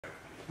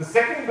The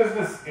second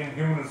business in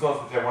human resource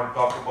which I want to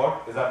talk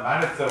about is our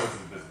managed services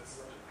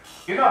business.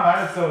 In our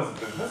managed services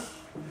business,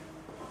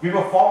 we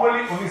were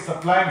formerly only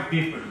supplying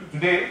people.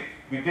 Today,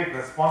 we take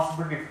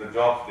responsibility for the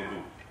jobs they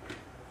do.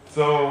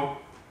 So,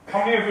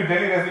 how many of you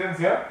Delhi residents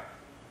here?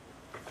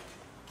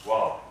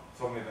 Wow,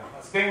 so many of them.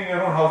 Staying in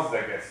your own houses,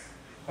 I guess.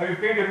 Have you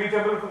paid your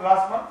meter bill for the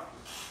last month?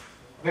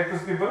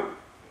 Electricity bill?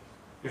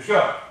 You're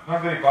sure?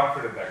 Not very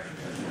confident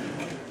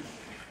actually.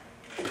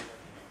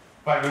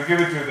 Fine, we'll give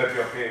it to you that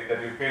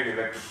you paid your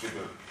electricity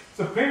bill.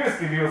 So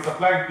previously we were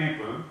supplying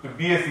people to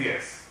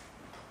BSES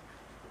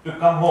to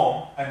come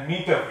home and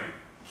meter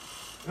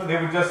free. They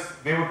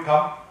would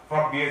come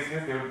from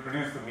BSES, they would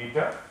produce the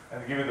meter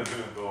and give you the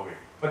bill and go away.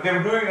 But they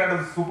were doing it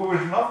under the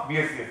supervision of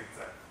BSES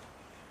itself.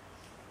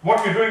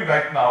 What we're doing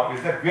right now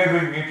is that we are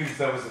doing metering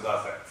services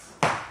ourselves.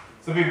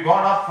 So we've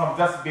gone up from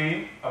just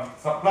being a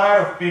supplier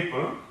of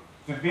people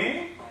to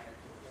being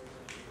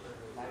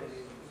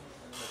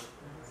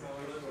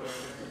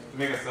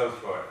a service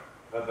provider.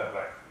 That's that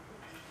right.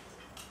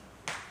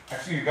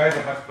 Actually, you guys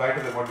are much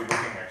brighter than what you're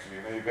looking actually.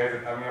 You guys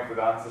are coming up with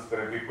answers for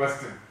every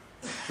question.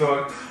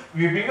 So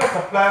we're being a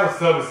supplier of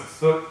services.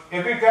 So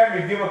every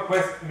time we give a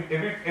question,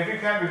 every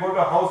time we go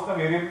to a house now,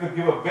 we're able to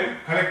give a bill,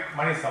 collect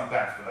money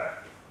sometimes for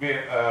that.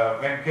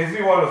 When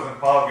Kejriwal was in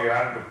power, we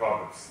ran into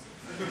problems.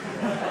 We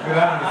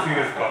ran into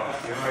serious problems.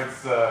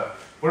 It's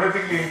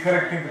politically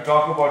incorrect thing to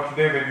talk about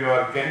today when you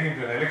are getting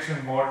into an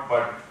election mode,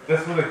 but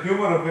just for the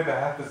humor of it, I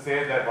have to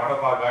say that one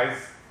of our guys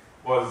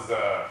was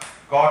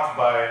caught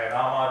by an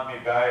Aam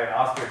Aadmi guy and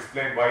asked to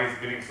explain why he's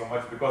billing so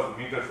much because the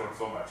meter showed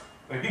so much.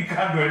 He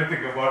can't do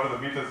anything about it, the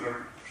meter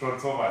showed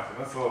so much.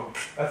 So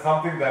that's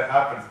something that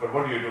happens, but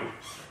what do you do?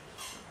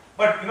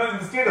 But in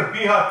the state of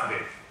Bihar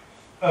today,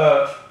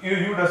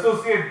 you would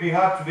associate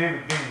Bihar today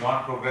with being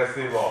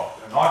non-progressive or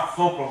not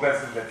so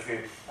progressive, let's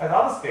say, as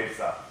other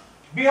states are.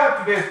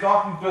 Bihar today is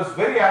talking to us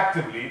very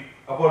actively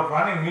about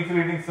running meter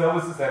reading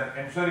services and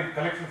ensuring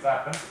collections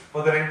happen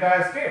for their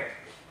entire state.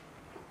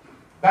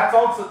 That's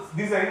also,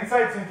 these are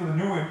insights into the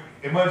new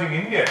emerging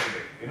India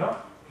today.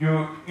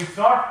 It's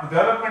not, the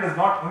development is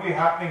not only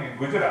happening in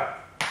Gujarat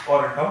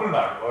or in Tamil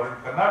Nadu or in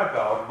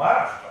Karnataka or in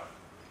Maharashtra.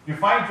 You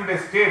find today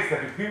states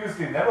that you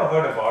previously never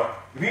heard about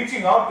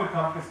reaching out to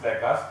companies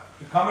like us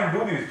to come and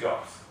do these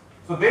jobs.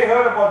 So they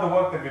heard about the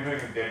work that we're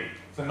doing in Delhi.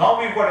 So now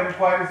we've got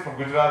inquiries from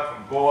Gujarat,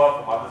 from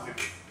Goa, from other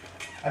cities.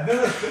 And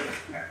this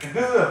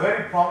is a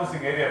very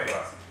promising area for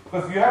us.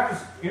 Because you have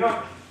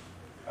to,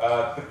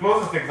 the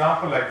closest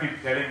example I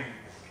keep telling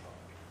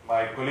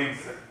my colleagues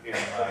in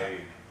my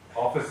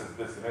office is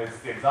this. It's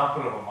the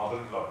example of a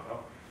mother-in-law.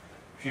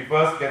 She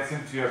first gets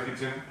into your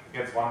kitchen,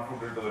 gets one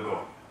foot into the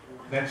door.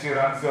 Then she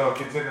runs your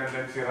kitchen, and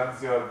then she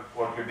runs your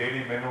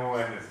daily menu,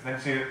 and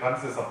then she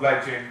runs the supply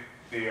chain,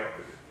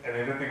 and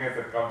everything else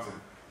that comes in.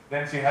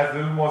 Then she has a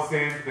little more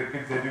say in the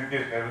kids'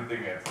 education,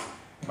 everything else.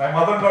 My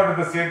mother-in-law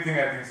did the same thing,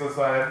 I think.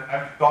 So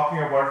I'm talking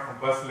about it from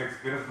personal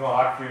experience, no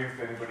hard feelings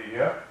to anybody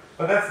here.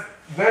 But that's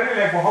very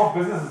like how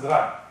business is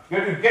run. You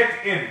have to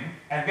get in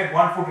and get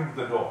one foot into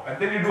the door,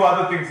 and then you do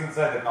other things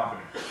inside the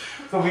company.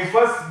 So we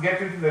first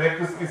get into the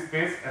electricity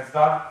space and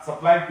start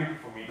supplying people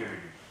for meter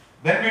reading.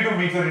 Then we do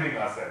meter reading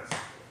ourselves.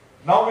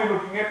 Now we're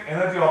looking at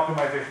energy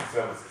optimization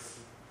services,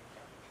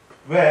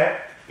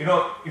 where,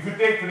 if you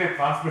take today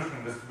transmission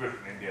and distribution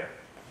in India,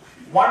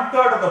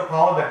 1/3 of the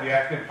power that we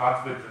actually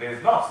transmit today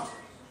is lost.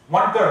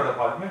 1/3 of the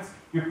power. It means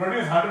we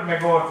produce 100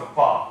 megawatts of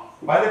power.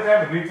 By the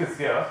time it reaches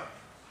here,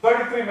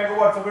 33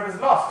 megawatts of it is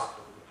lost.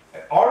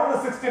 Out of the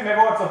 60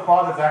 megawatts of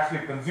power that's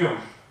actually consumed,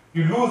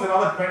 you lose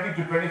another 20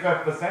 to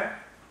 25%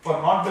 for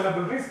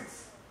non-billable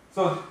reasons.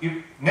 So if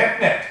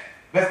net,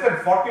 less than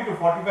 40 to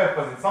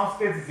 45%, some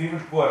states it's even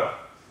poorer.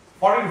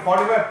 40 to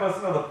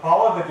 45% of the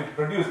power that you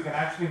produce can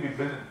actually be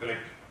billed and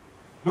collected.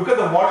 Look at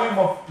the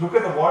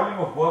volume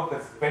of work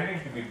that's pending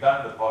to be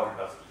done in the power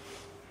industry.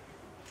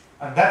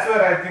 And that's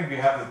where I think we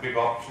have this big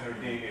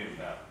opportunity in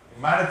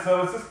managed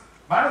services.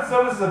 Managed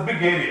services is a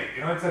big area.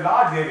 It's a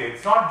large area.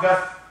 It's not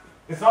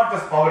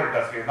just power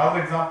industry.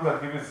 Another example I'll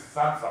give is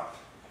Samsung.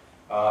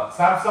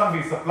 Samsung,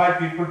 we supply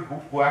people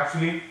who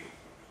actually,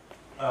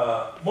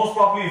 most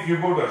probably if you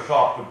go to a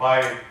shop to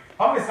buy,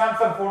 how many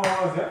Samsung phone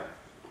owners here?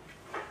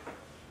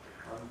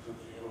 1, 2,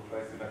 3, 4,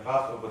 5, 6, in a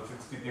class of about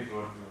 60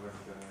 people.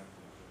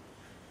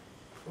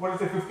 What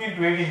is it, 15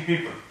 to 18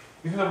 people.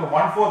 This is about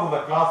 1/4 of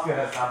the class here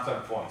has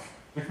Samsung phones,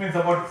 which means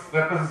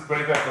represents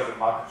 25%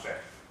 market share.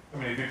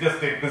 If you just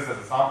take this as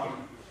a sample.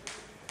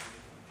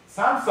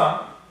 Samsung,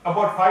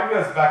 about 5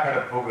 years back, had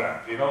a program.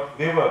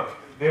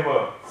 They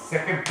were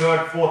second,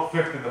 third, fourth,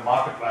 fifth in the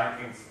market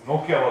rankings.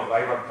 Nokia was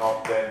right on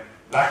top then.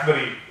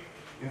 BlackBerry,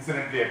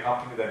 incidentally, a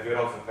company that we're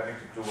also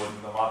connected to, was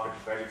in the market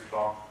very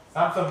strong.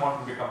 Samsung wanted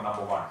to become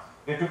number one.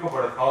 They took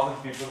about 1,000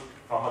 people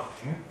from us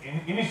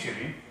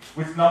initially,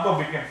 which number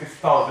became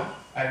 6,000,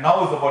 and now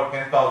is about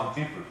 10,000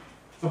 people.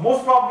 So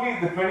most probably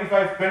the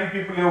 20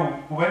 people here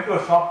who went to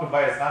a shop to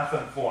buy a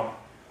Samsung phone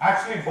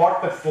actually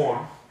bought that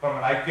phone from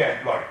an IKEA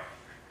employee.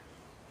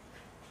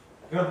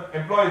 The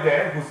employee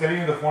there who's selling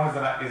you the phone is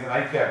an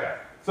IKEA guy.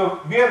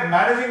 So we are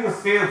managing the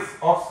sales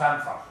of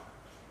Samsung.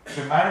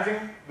 We're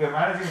managing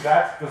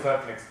that to a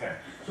certain extent.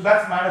 So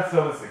that's managed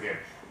service again.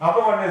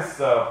 Another one is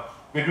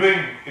we're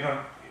doing,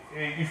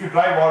 if you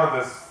drive out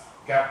of this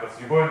campus,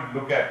 you go and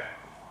look at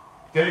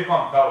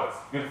telecom towers.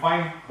 You'll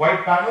find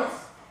white panels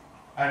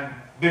and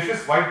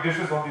dishes, white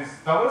dishes on these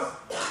towers.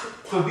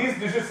 So these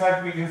dishes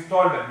have to be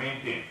installed and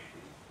maintained.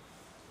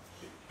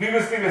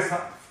 Previously,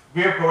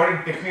 we were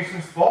providing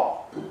technicians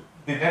for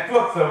the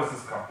network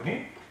services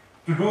company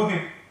to do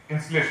the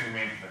installation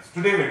maintenance.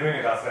 Today, we're doing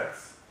it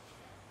ourselves.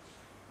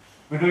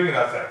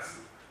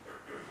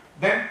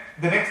 Then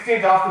the next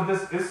stage after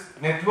this is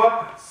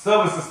network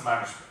services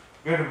management.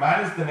 We have to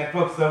manage the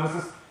network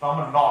services from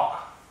a NOC,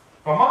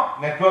 from a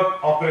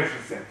network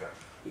operations center.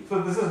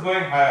 So this is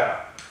going higher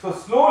up. So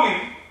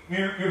slowly,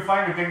 you'll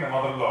find we're taking the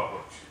mother-in-law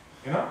approach.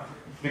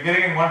 We're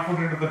getting in one foot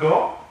into the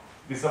door,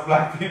 we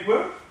supply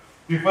people,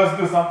 we first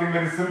do something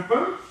very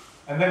simple,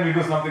 and then we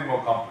do something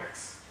more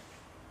complex.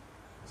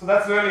 So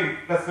that's really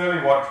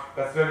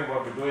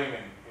what we're doing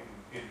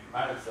in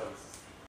managed services.